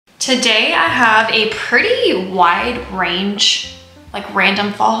Today I have a pretty wide range, like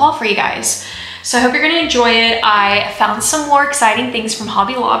random fall haul for you guys. So I hope you're gonna enjoy it. I found some more exciting things from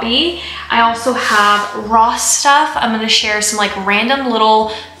Hobby Lobby. I also have Ross stuff. I'm gonna share some like random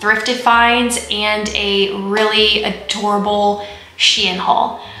little thrifted finds and a really adorable Shein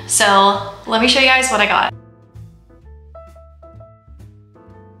haul. So let me show you guys what I got.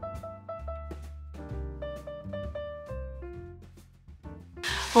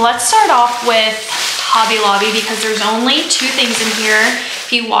 Let's start off with Hobby Lobby because there's only two things in here.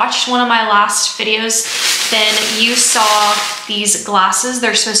 If you watched one of my last videos, then you saw these glasses.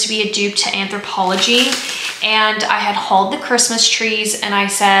 They're supposed to be a dupe to Anthropologie. And I had hauled the Christmas trees and I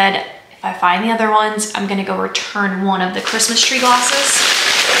said, if I find the other ones, I'm gonna go return one of the Christmas tree glasses.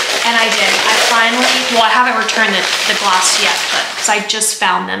 And I did. I finally, well, I haven't returned the glass yet, but because I just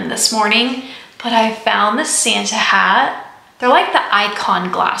found them this morning. But I found the Santa hat. They're like the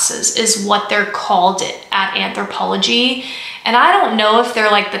icon glasses is what they're called at Anthropologie. And I don't know if they're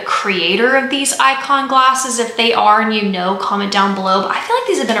like the creator of these icon glasses. If they are and you know, comment down below. But I feel like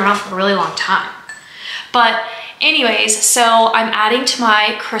these have been around for a really long time. But anyways, so I'm adding to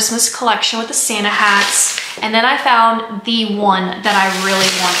my Christmas collection with the Santa hats. And then I found the one that I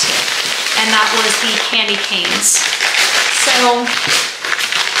really wanted. And that was the candy canes. So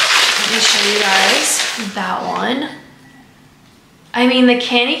let me show you guys that one. I mean, the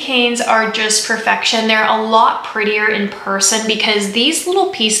candy canes are just perfection. They're a lot prettier in person because these little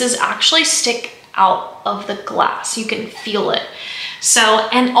pieces actually stick out of the glass. You can feel it. So,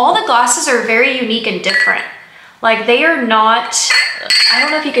 and all the glasses are very unique and different. Like they are not, I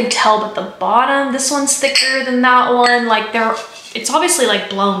don't know if you can tell, but the bottom, this one's thicker than that one. Like it's obviously like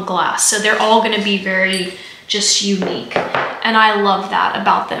blown glass. So they're all gonna be very just unique. And I love that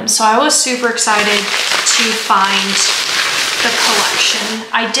about them. So I was super excited to find the collection.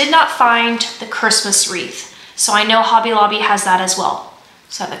 I did not find the Christmas wreath, so I know Hobby Lobby has that as well.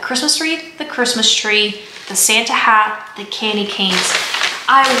 So the Christmas wreath, the Christmas tree, the Santa hat, the candy canes.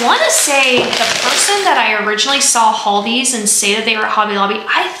 I want to say the person that I originally saw haul these and say that they were at Hobby Lobby,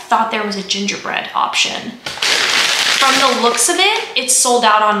 I thought there was a gingerbread option. From the looks of it, it's sold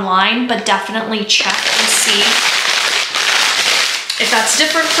out online, but definitely check and see if that's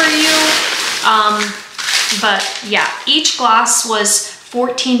different for you. But yeah, each glass was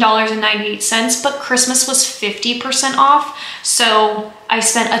 $14.98, but Christmas was 50% off. So I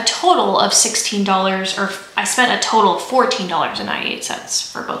spent a total of $16, or I spent a total of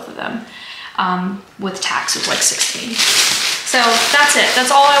 $14.98 for both of them. With tax, it was like $16. So that's it.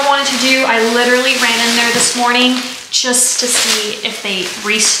 That's all I wanted to do. I literally ran in there this morning just to see if they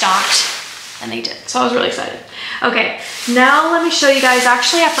restocked, and they did. So I was really excited. Okay, now let me show you guys.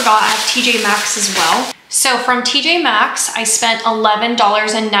 Actually, I forgot I have TJ Maxx as well. So from TJ Maxx, I spent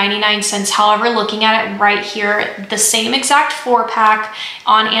 $11.99. However, looking at it right here, the same exact 4-pack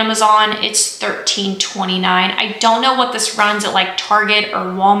on Amazon, it's $13.29. I don't know what this runs at like Target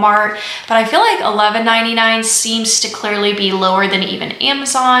or Walmart, but I feel like $11.99 seems to clearly be lower than even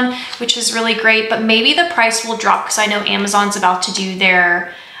Amazon, which is really great, but maybe the price will drop because I know Amazon's about to do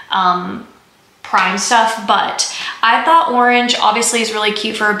their Prime stuff, but I thought orange obviously is really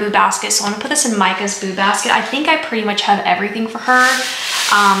cute for a boo basket, so I'm gonna put this in Micah's boo basket. I think I pretty much have everything for her.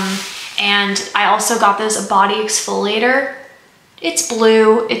 And I also got this body exfoliator. It's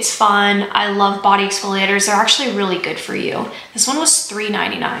blue, it's fun. I love body exfoliators. They're actually really good for you. This one was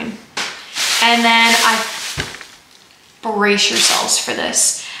 $3.99. And then brace yourselves for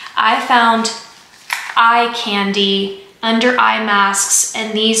this. I found eye candy under eye masks,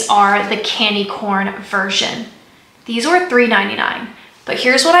 and these are the candy corn version. These were $3.99, but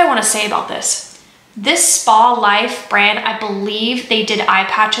here's what I wanna say about this. This Spa Life brand, I believe they did eye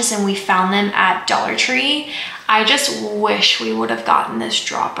patches and we found them at Dollar Tree. I just wish we would have gotten this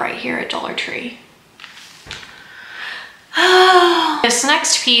drop right here at Dollar Tree. This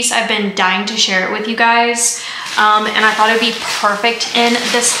next piece, I've been dying to share it with you guys. And I thought it'd be perfect in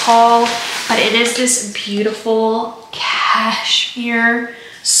this haul, but it is this beautiful cashmere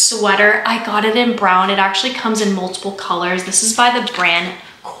sweater. I got it in brown. It actually comes in multiple colors. This is by the brand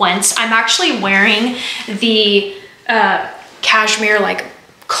Quince. I'm actually wearing the cashmere like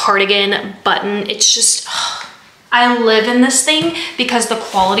cardigan button. It's just, I live in this thing because the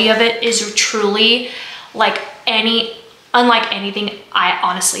quality of it is truly like unlike anything I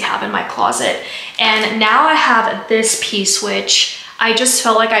honestly have in my closet. And now I have this piece, which I just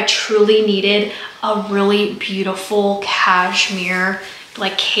felt like I truly needed a really beautiful cashmere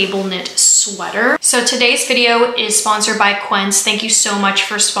like cable knit sweater. So today's video is sponsored by Quince. Thank you so much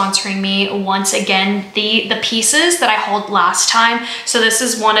for sponsoring me once again. The pieces that I hauled last time, so this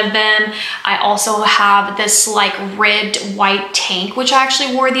is one of them. I also have this like ribbed white tank, which I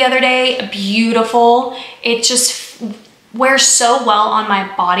actually wore the other day. Beautiful. It just wears so well on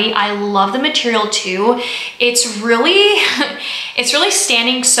my body. I love the material too. It's really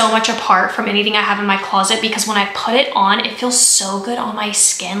standing so much apart from anything I have in my closet, because when I put it on, it feels so good on my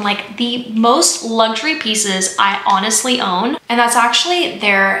skin. Like the most luxury pieces I honestly own. And that's actually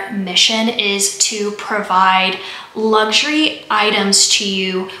their mission, is to provide luxury items to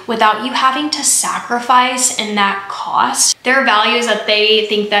you without you having to sacrifice in that cost. Their value is that they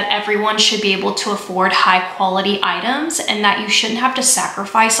think that everyone should be able to afford high quality items and that you shouldn't have to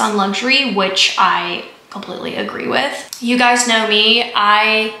sacrifice on luxury, which I completely agree with. You guys know me,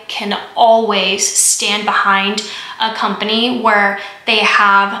 I can always stand behind a company where they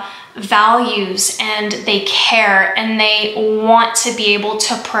have values and they care and they want to be able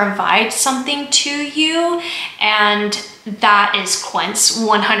to provide something to you, and that is Quince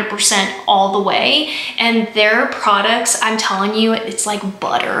 100% all the way. And their products, I'm telling you, it's like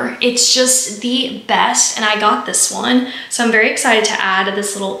butter. It's just the best. And I got this one, so I'm very excited to add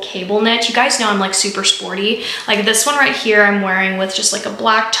this little cable knit. You guys know I'm like super sporty. Like this one right here I'm wearing with just like a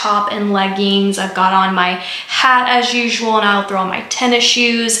black top and leggings. I've got on my hat as usual, and I'll throw on my tennis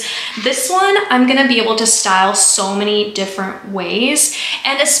shoes. This one I'm gonna be able to style so many different ways,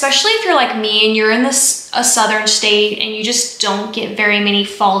 and especially if you're like me and you're in a southern state and you just don't get very many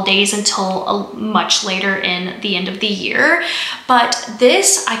fall days until much later in the end of the year. But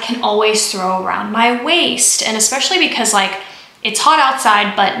this I can always throw around my waist, and especially because like it's hot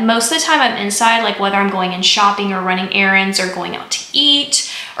outside, but most of the time I'm inside, like whether I'm going in shopping or running errands or going out to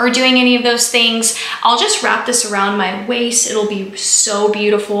eat or doing any of those things, I'll just wrap this around my waist. It'll be so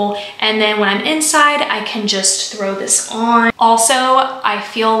beautiful. And then when I'm inside, I can just throw this on. Also, I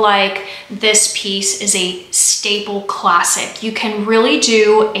feel like this piece is a staple classic. You can really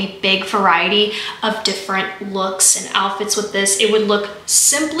do a big variety of different looks and outfits with this. It would look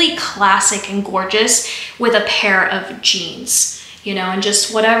simply classic and gorgeous with a pair of jeans, you know, and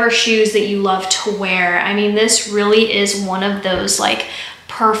just whatever shoes that you love to wear. I mean, this really is one of those like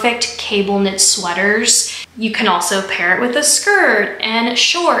perfect cable knit sweaters. You can also pair it with a skirt and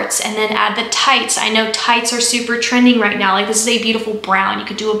shorts and then add the tights. I know tights are super trending right now. Like this is a beautiful brown. You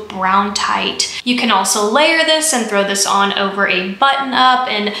could do a brown tight. You can also layer this and throw this on over a button up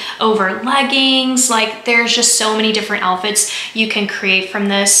and over leggings. Like there's just so many different outfits you can create from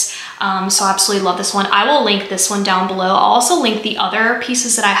this. So I absolutely love this one. I will link this one down below. I'll also link the other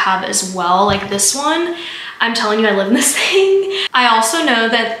pieces that I have as well. Like this one, I'm telling you, I live in this thing. I also know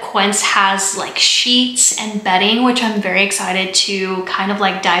that Quince has like sheets and bedding, which I'm very excited to kind of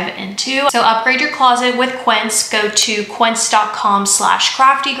like dive into. So upgrade your closet with Quince. Go to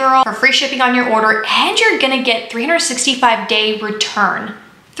quince.com/craftygirl for free shipping on your order, and you're gonna get 365-day return.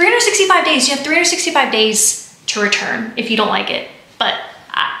 365 days, you have 365 days to return if you don't like it. But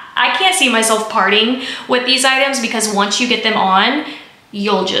I can't see myself parting with these items, because once you get them on,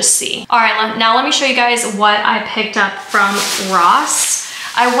 you'll just see. All right, now let me show you guys what I picked up from Ross.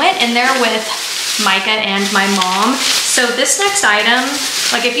 I went in there with Micah and my mom. So this next item,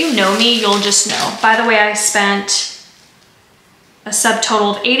 like if you know me, you'll just know. By the way, I spent a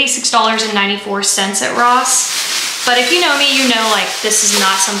subtotal of $86.94 at Ross. But if you know me, you know like this is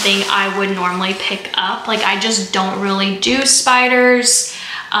not something I would normally pick up. Like I just don't really do spiders.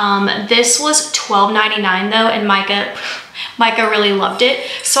 This was $12.99 though, and Micah really loved it.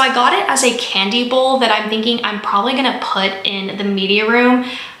 So I got it as a candy bowl that I'm thinking I'm probably gonna put in the media room.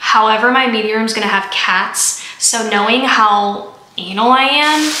 However, my media room's gonna have cats. So knowing how anal I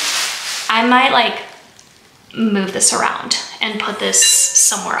am, I might like move this around and put this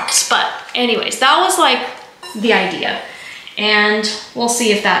somewhere else. But anyways, that was like the idea. And we'll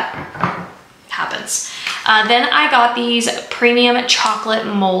see if that happens. Then I got these premium chocolate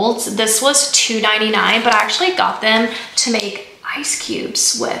molds. This was $2.99, but I actually got them to make ice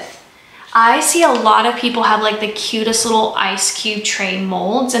cubes with. I see a lot of people have like the cutest little ice cube tray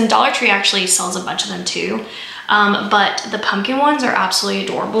molds, and Dollar Tree actually sells a bunch of them too. But the pumpkin ones are absolutely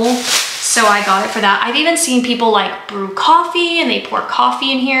adorable. So I got it for that. I've even seen people like brew coffee and they pour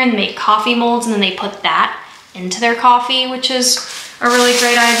coffee in here and make coffee molds, and then they put that into their coffee, which is a really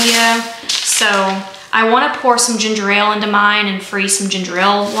great idea. So I want to pour some ginger ale into mine and freeze some ginger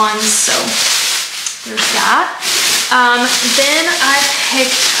ale ones. So there's that. Then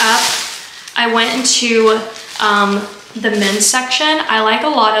I went into the men's section. I like a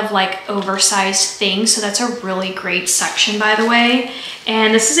lot of like oversized things, so that's a really great section, by the way.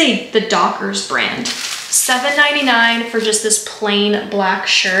 And this is the Dockers brand. $7.99 for just this plain black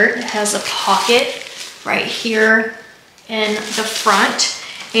shirt. It has a pocket right here in the front.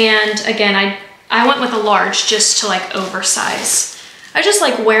 And again, I went with a large just to like oversize. I just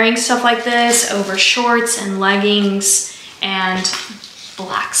like wearing stuff like this over shorts and leggings, and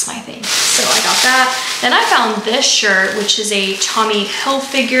black's my thing. So I got that. Then I found this shirt, which is a Tommy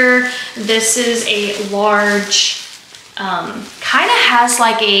Hilfiger. This is a large, kind of has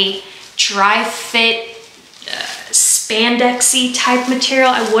like a dry fit spandexy type material.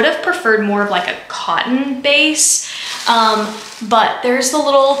 I would have preferred more of like a cotton base, but there's the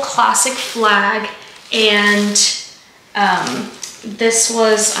little classic flag, and this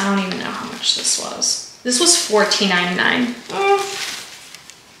was, I don't even know how much this was. This was $14.99.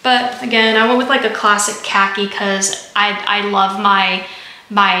 But again, I went with like a classic khaki because I love my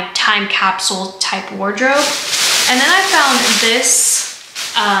time capsule type wardrobe. And then I found this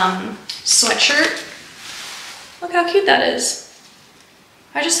sweatshirt. Look how cute that is.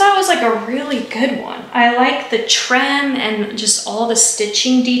 I just thought it was like a really good one. I like the trim and just all the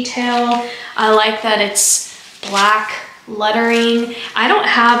stitching detail. I like that it's black lettering. I don't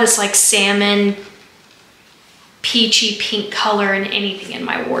have this like salmon peachy pink color in anything in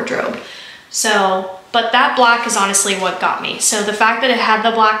my wardrobe. So, but that black is honestly what got me. So the fact that it had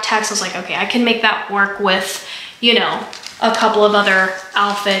the black text, I was like, okay, I can make that work with, you know, a couple of other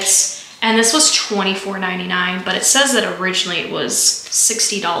outfits. And this was $24.99, but it says that originally it was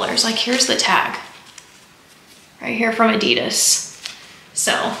 $60. Like, here's the tag right here from Adidas.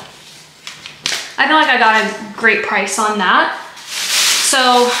 So I feel like I got a great price on that.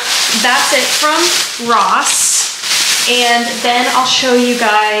 So that's it from Ross. And then I'll show you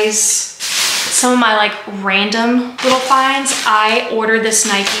guys some of my like random little finds. I ordered this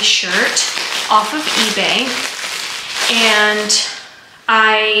Nike shirt off of eBay, and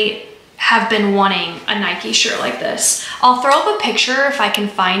I have been wanting a Nike shirt like this. I'll throw up a picture if I can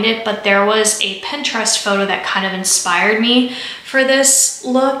find it, but there was a Pinterest photo that kind of inspired me for this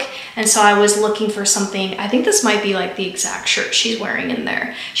look. And so I was looking for something. I think this might be like the exact shirt she's wearing in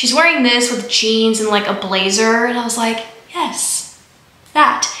there. She's wearing this with jeans and like a blazer. And I was like, yes,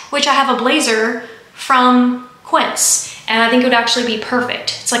 that, which I have a blazer from Quince. And I think it would actually be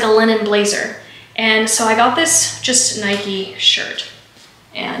perfect. It's like a linen blazer. And so I got this just Nike shirt,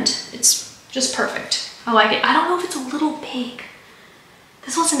 and it's just perfect. I like it. I don't know if it's a little big.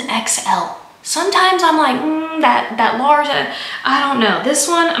 This was an XL. Sometimes I'm like, that large, I don't know. This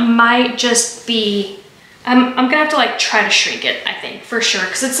one might just be, I'm gonna have to like try to shrink it, I think, for sure.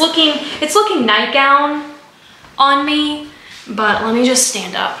 Cause it's looking nightgown on me, but let me just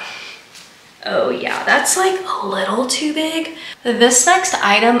stand up. Oh yeah, that's like a little too big. This next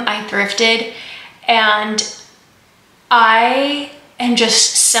item I thrifted, and I am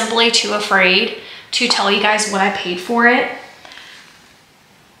just simply too afraid to tell you guys what I paid for it.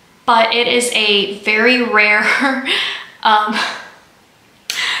 But it is a very rare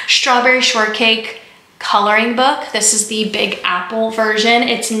strawberry shortcake coloring book. This is the Big Apple version.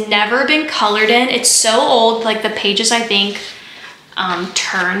 It's never been colored in. It's so old, like the pages I think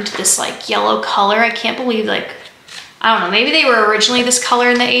turned this like yellow color. I can't believe, like, I don't know, maybe they were originally this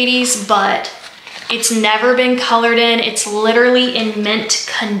color in the 80s, but it's never been colored in. It's literally in mint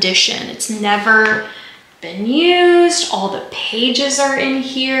condition. It's never been used. All the pages are in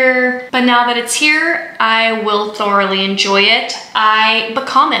here. But now that it's here, I will thoroughly enjoy it. But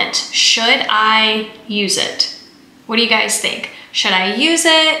comment, should I use it? What do you guys think? Should I use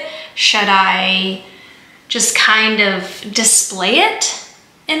it? Should I just kind of display it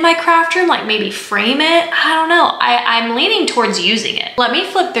in my craft room, like maybe frame it? I don't know. I'm leaning towards using it. Let me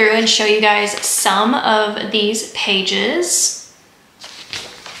flip through and show you guys some of these pages.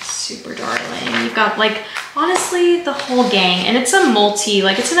 Super darling. You've got like, honestly, the whole gang, and it's a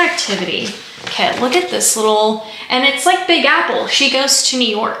it's an activity. Okay, look at this little, and it's like Big Apple. She goes to New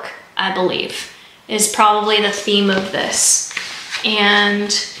York, I believe, is probably the theme of this.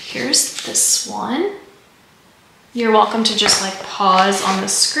 And here's this one. You're welcome to just like pause on the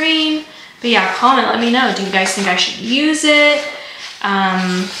screen. But yeah, comment, let me know. Do you guys think I should use it?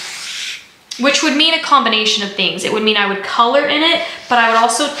 Which would mean a combination of things. It would mean I would color in it, but I would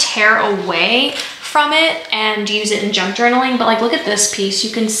also tear away from it and use it in junk journaling. But like, look at this piece.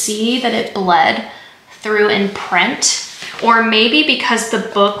 You can see that it bled through in print. Or maybe because the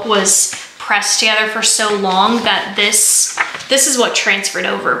book was pressed together for so long that this is what transferred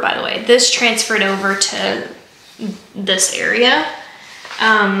over, by the way. This transferred over to this area.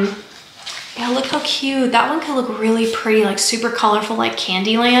 Yeah, look how cute. That one could look really pretty, like super colorful, like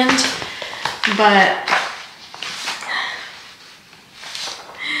Candyland. But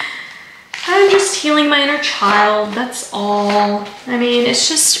I'm just healing my inner child, that's all. I mean, it's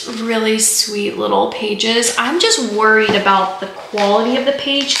just really sweet little pages. I'm just worried about the quality of the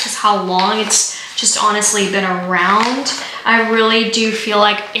page because how long it's just honestly been around. I really do feel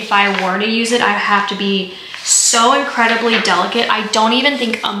like if I were to use it, I have to be so incredibly delicate. I don't even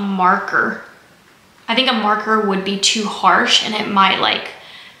think a marker, I think a marker would be too harsh and it might like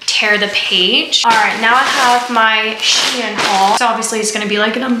tear the page. All right, now I have my Shein haul. So obviously it's gonna be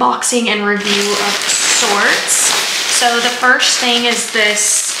like an unboxing and review of sorts. So the first thing is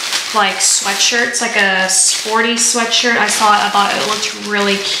this like sweatshirt. It's like a sporty sweatshirt. I saw it, I thought it looked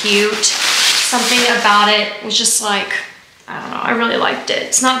really cute. Something about it was just like, I don't know, I really liked it.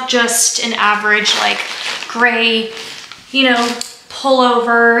 It's not just an average like gray, you know,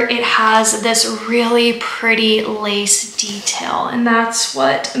 pullover. It has this really pretty lace detail and that's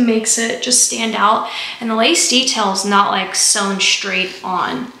what makes it just stand out. And the lace detail is not like sewn straight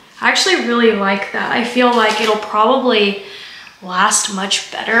on. I actually really like that. I feel like it'll probably last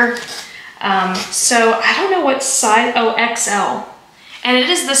much better. So I don't know what size, oh, XL. And it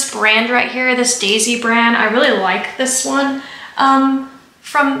is this brand right here, this Daisy brand. I really like this one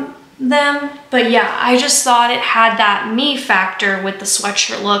from them. But yeah, I just thought it had that me factor with the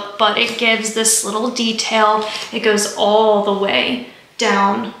sweatshirt look, but it gives this little detail. It goes all the way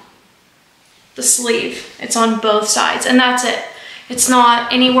down the sleeve. It's on both sides and that's it. It's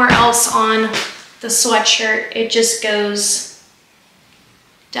not anywhere else on the sweatshirt. It just goes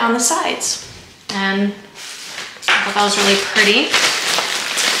down the sides. And I thought that was really pretty.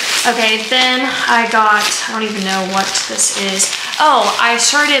 Okay, then I got, I don't even know what this is. Oh, I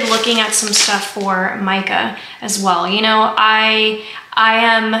started looking at some stuff for Micah as well. You know, I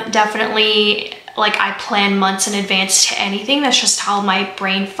am definitely, like, I plan months in advance to anything. That's just how my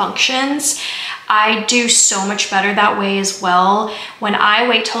brain functions. I do so much better that way as well. When I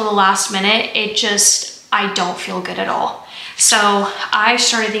wait till the last minute, it just, I don't feel good at all. So I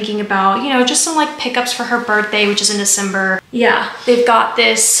started thinking about, you know, just some like pickups for her birthday, which is in December. Yeah, they've got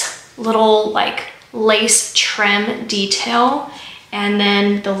this little like lace trim detail and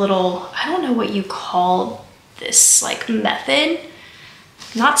then the little, I don't know what you call this like method,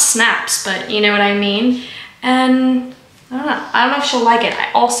 not snaps, but you know what I mean? And I don't know if she'll like it.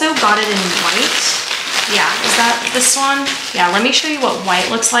 I also got it in white. Yeah, is that this one? Yeah, let me show you what white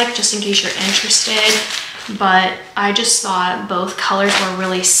looks like just in case you're interested. But I just thought both colors were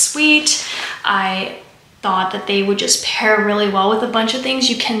really sweet. I thought that they would just pair really well with a bunch of things.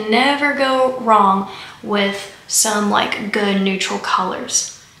 You can never go wrong with some like good neutral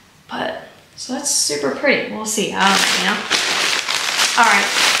colors. But, so that's super pretty. We'll see, I don't know, you know? All right,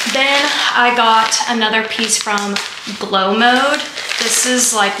 then I got another piece from Glow Mode. This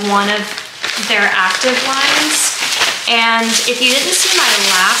is like one of their active lines. And if you didn't see my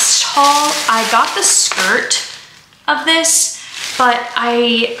last haul, I got the skirt of this, but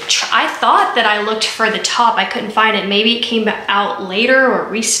I thought that I looked for the top. I couldn't find it. Maybe it came out later or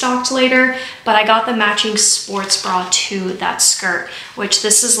restocked later, but I got the matching sports bra to that skirt, which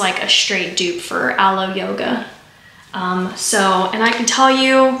this is like a straight dupe for Aloe Yoga. And I can tell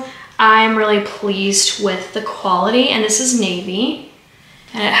you, I'm really pleased with the quality, and this is navy.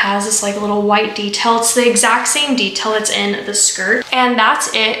 And it has this like little white detail. It's the exact same detail that's in the skirt. And that's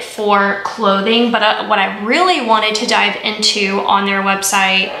it for clothing. But what I really wanted to dive into on their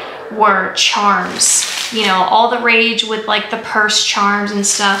website were charms. You know, all the rage with like the purse charms and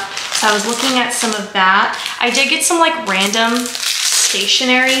stuff. So I was looking at some of that. I did get some like random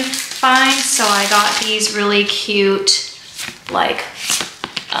stationery finds. So I got these really cute like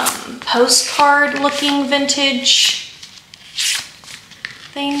postcard looking vintage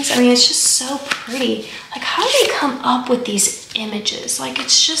things. I mean, it's just so pretty. Like, how do they come up with these images? Like,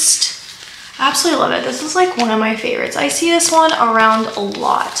 it's just, I absolutely love it. This is like one of my favorites. I see this one around a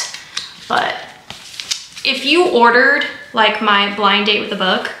lot, but if you ordered like my blind date with the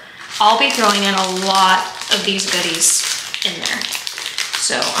book, I'll be throwing in a lot of these goodies in there.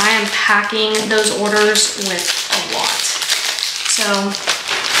 So I am packing those orders with a lot. So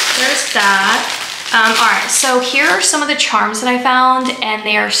there's that. All right, so here are some of the charms that I found, and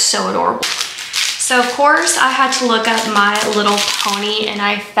they are so adorable. So of course I had to look up My Little Pony, and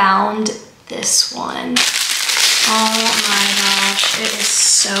I found this one. Oh my gosh, it is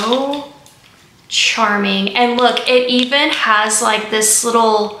so charming. And look, it even has like this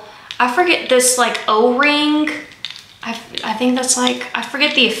little, I forget, this like O-ring. I think that's like, I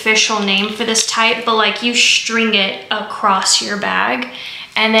forget the official name for this type, but like you string it across your bag.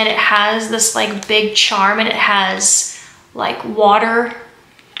 And then it has this like big charm, and it has like water,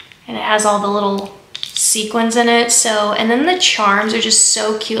 and it has all the little sequins in it. So, and then the charms are just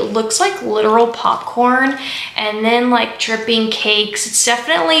so cute. It looks like literal popcorn, and then like dripping cakes. It's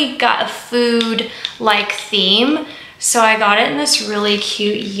definitely got a food like theme. So I got it in this really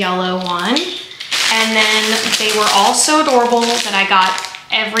cute yellow one. And then they were all so adorable that I got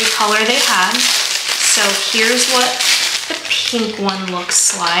every color they had. So here's what the pink one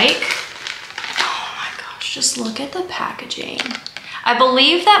looks like. Oh my gosh, just look at the packaging. I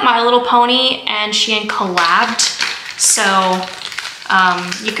believe that My Little Pony and Shein collabed, so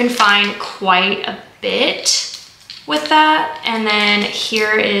you can find quite a bit with that. And then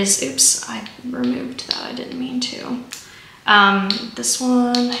here is, oops, I removed that, I didn't mean to. This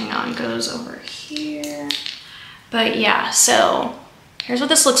one, hang on, goes over here. But yeah, so here's what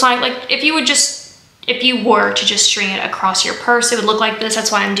this looks like. Like if you were to just string it across your purse, it would look like this.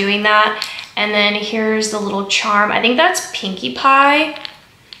 That's why I'm doing that. And then here's the little charm. I think that's Pinkie Pie.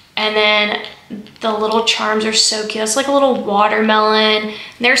 And then the little charms are so cute. It's like a little watermelon.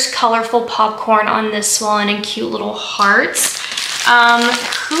 There's colorful popcorn on this one and cute little hearts.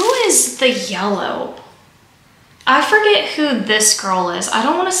 Who is the yellow? I forget who this girl is. I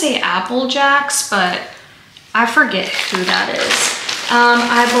don't want to say Applejacks, but I forget who that is.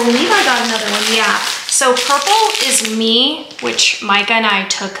 I believe I got another one, yeah. So purple is me, which Micah and I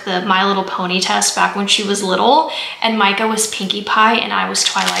took the My Little Pony test back when she was little, and Micah was Pinkie Pie and I was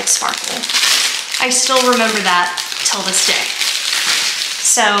Twilight Sparkle. I still remember that till this day.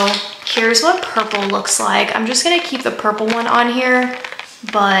 So here's what purple looks like. I'm just gonna keep the purple one on here,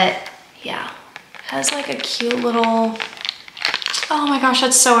 but yeah, it has like a cute little, oh my gosh,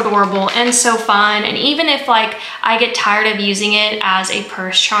 that's so adorable and so fun. And even if like I get tired of using it as a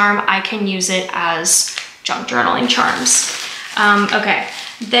purse charm, I can use it as junk journaling charms. Okay,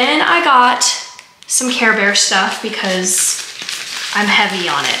 then I got some Care Bear stuff because I'm heavy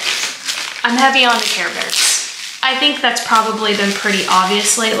on it. I'm heavy on the Care Bears. I think that's probably been pretty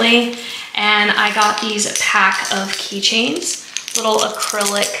obvious lately. And I got these pack of keychains, little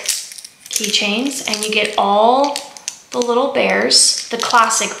acrylic keychains, and you get all the little bears, the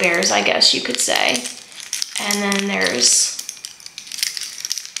classic bears, I guess you could say. And then there's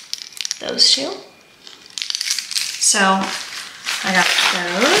those two. So I got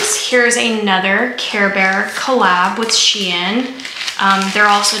those. Here's another Care Bear collab with Shein. They're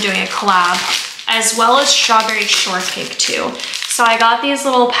also doing a collab, as well as Strawberry Shortcake too. So I got these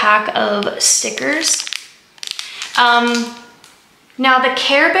little pack of stickers. Now the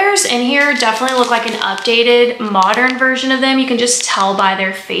Care Bears in here definitely look like an updated, modern version of them. You can just tell by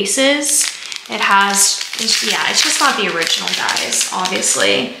their faces. It has, yeah, it's just not the original, guys,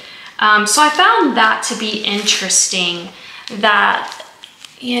 obviously. So I found that to be interesting, that,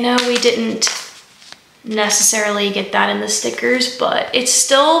 you know, we didn't necessarily get that in the stickers, but it's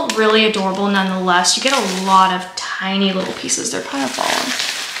still really adorable nonetheless. You get a lot of tiny little pieces. They're kind of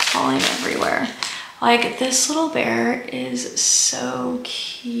falling everywhere. Like this little bear is so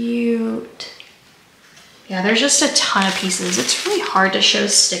cute. Yeah, there's just a ton of pieces. It's really hard to show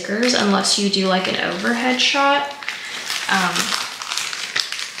stickers unless you do like an overhead shot.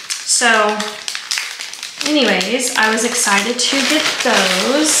 So anyways, I was excited to get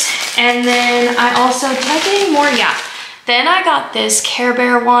those. And then I also, did I get any more? Yeah. Then I got this Care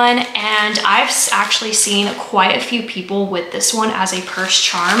Bear one, and I've actually seen quite a few people with this one as a purse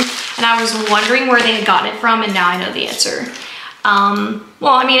charm, and I was wondering where they had gotten it from, and now I know the answer.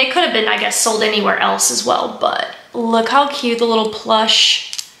 Well, I mean, it could have been, I guess, sold anywhere else as well, but look how cute the little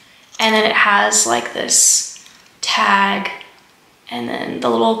plush, and then it has like this tag, and then the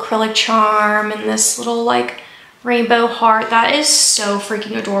little acrylic charm, and this little like rainbow heart. That is so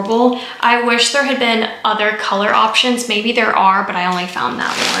freaking adorable. I wish there had been other color options. Maybe there are, but I only found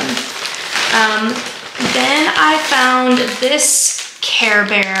that one. Then I found this Care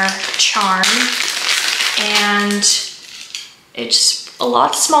Bear charm, and it's a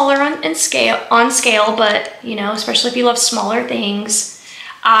lot smaller on scale, but you know, especially if you love smaller things.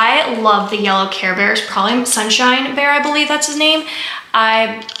 I love the yellow Care Bears, probably Sunshine Bear, I believe that's his name.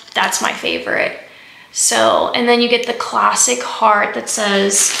 That's my favorite. So, and then you get the classic heart that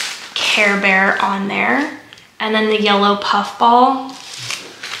says Care Bear on there. And then the yellow puff ball.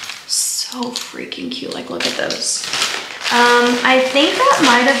 So freaking cute, like look at those. I think that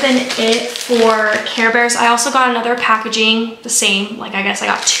might have been it for Care Bears. I also got another packaging, the same, like I guess I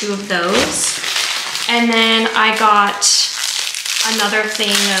got 2 of those. And then I got another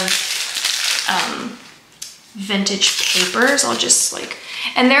thing of vintage papers. I'll just like,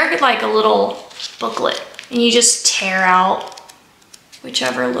 and they're like a little booklet, and you just tear out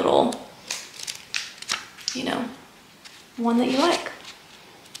whichever little, you know, one that you like.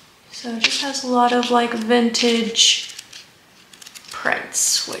 So it just has a lot of like vintage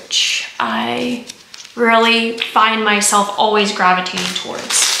prints, which I really find myself always gravitating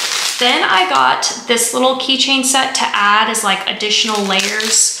towards. Then I got this little keychain set to add as like additional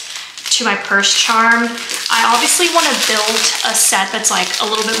layers to my purse charm. I obviously want to build a set that's like a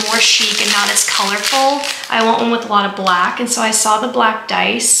little bit more chic and not as colorful. I want one with a lot of black, and so I saw the black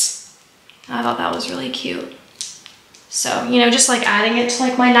dice. I thought that was really cute. So, you know, just like adding it to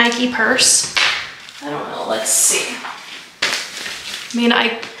like my Nike purse. I don't know, let's see. I mean,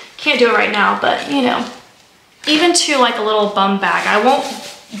 I can't do it right now, but you know, even to like a little bum bag, I won't,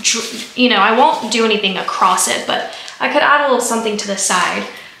 you know, I won't do anything across it, but I could add a little something to the side,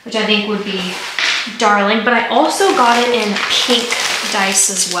 which I think would be darling. But I also got it in pink dice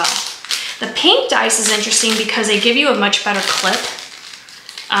as well. The pink dice is interesting because they give you a much better clip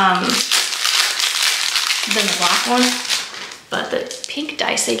than the black one. But the pink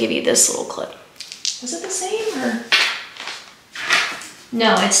dice, they give you this little clip. Was it the same or?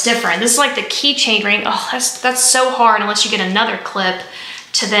 No, it's different. This is like the keychain ring. Oh, that's so hard unless you get another clip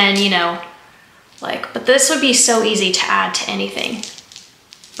to then, you know, like, but this would be so easy to add to anything.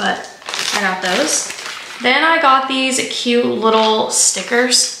 But I got those. Then I got these cute little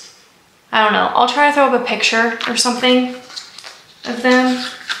stickers. I don't know, I'll try to throw up a picture or something of them.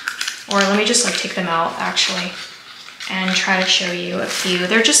 Or let me just like take them out actually and try to show you a few.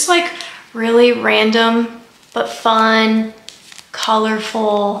 They're just like really random, but fun,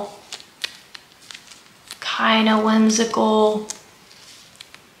 colorful, kind of whimsical.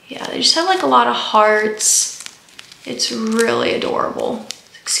 Yeah, they just have like a lot of hearts. It's really adorable.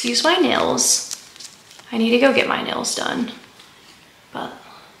 Excuse my nails. I need to go get my nails done. But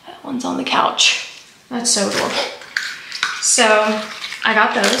that one's on the couch. That's so adorable. So I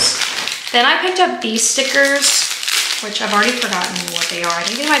got those. Then I picked up these stickers, which I've already forgotten what they are. I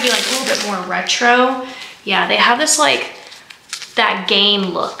think they might be like a little bit more retro. Yeah, they have this like, that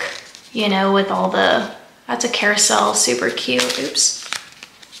game look, you know, with all the, that's a carousel, super cute. Oops.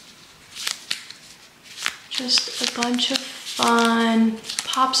 Just a bunch of fun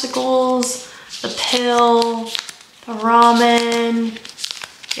popsicles, the pill, the ramen.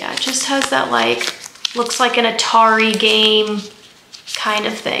 Yeah, it just has that like, looks like an Atari game kind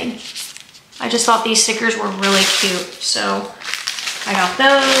of thing. I just thought these stickers were really cute, so I got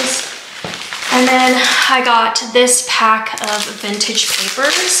those. And then I got this pack of vintage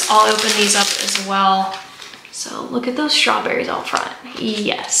papers. I'll open these up as well. So look at those strawberries out front.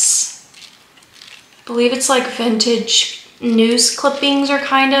 Yes. I believe it's like vintage news clippings or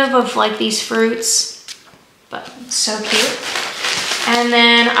kind of like these fruits, but it's so cute. And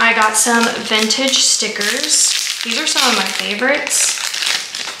then I got some vintage stickers. These are some of my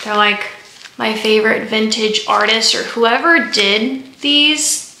favorites. They're like my favorite vintage artist or whoever did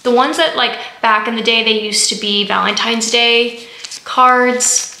these. The ones that like back in the day, they used to be Valentine's Day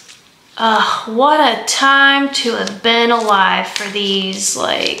cards. What a time to have been alive for these.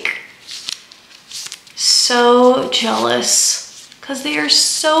 Like, so jealous because they are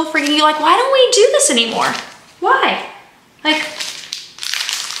so freaking, like, why don't we do this anymore? Why? Like,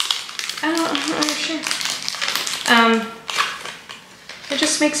 I don't understand. It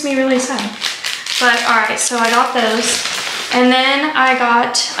just makes me really sad. But all right, so I got those. And then I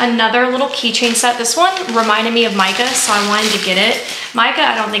got another little keychain set. This one reminded me of Micah, so I wanted to get it. Micah,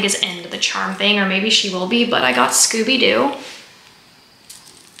 I don't think is into the charm thing, or maybe she will be, but I got Scooby-Doo.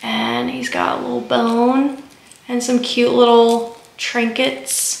 And he's got a little bone and some cute little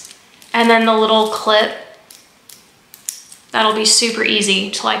trinkets. And then the little clip. That'll be super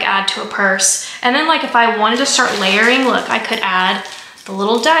easy to like add to a purse. And then like if I wanted to start layering, look, I could add the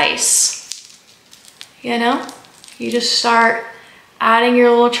little dice, you know? You just start adding your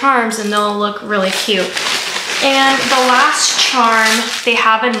little charms and they'll look really cute. And the last charm, they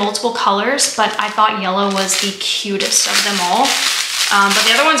have in multiple colors, but I thought yellow was the cutest of them all. But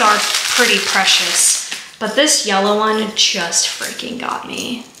the other ones are pretty precious. But this yellow one just freaking got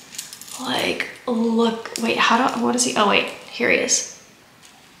me. Like, look, wait, what is he? Oh wait, here he is.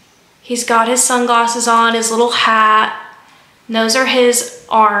 He's got his sunglasses on, his little hat. And those are his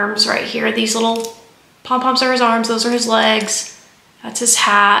arms right here. These little pom-poms are his arms, those are his legs. That's his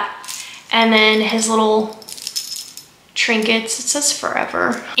hat. And then his little trinkets. It says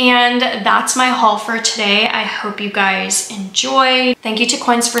forever. And that's my haul for today. I hope you guys enjoyed. Thank you to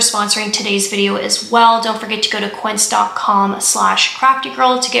Quince for sponsoring today's video as well. Don't forget to go to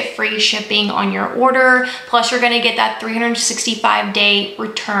quince.com/craftygirl to get free shipping on your order. Plus you're gonna get that 365-day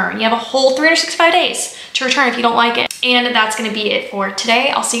return. You have a whole 365 days to return if you don't like it. And that's gonna be it for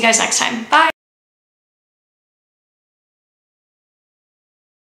today. I'll see you guys next time. Bye.